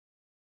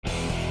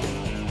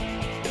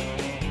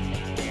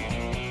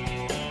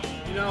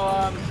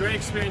great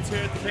experience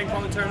here at the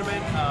Ping-Pong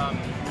tournament.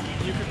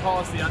 You could call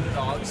us the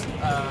underdogs.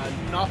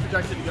 Not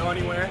projected to go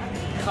anywhere.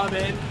 Come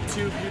in,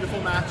 2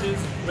 beautiful matches,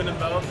 win them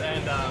both,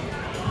 and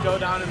go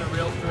down in a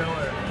real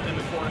thriller in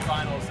the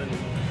quarterfinals. And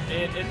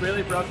it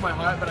really broke my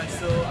heart, but I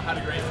still had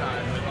a great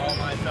time with all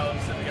my fellow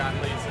Pacific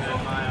athletes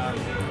and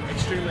my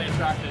extremely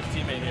attractive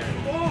teammate here.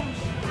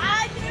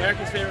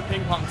 America's favorite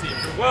ping-pong team.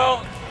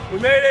 Well, we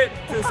made it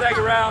to the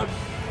second round.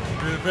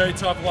 We had a very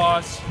tough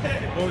loss.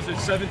 What was it,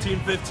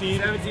 17-15?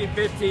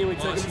 17-15, we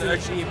took it to the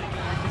team.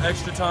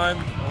 Extra time,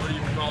 what do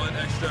you call it?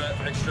 Extra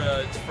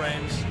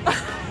frames.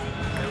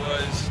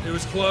 It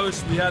was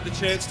close. We had the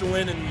chance to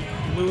win and we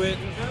blew it.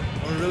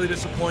 We're really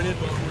disappointed,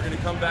 but we're going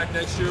to come back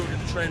next year. We're going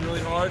to train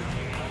really hard.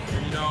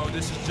 And,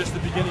 this is just the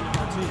beginning of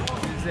our team.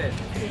 This is it.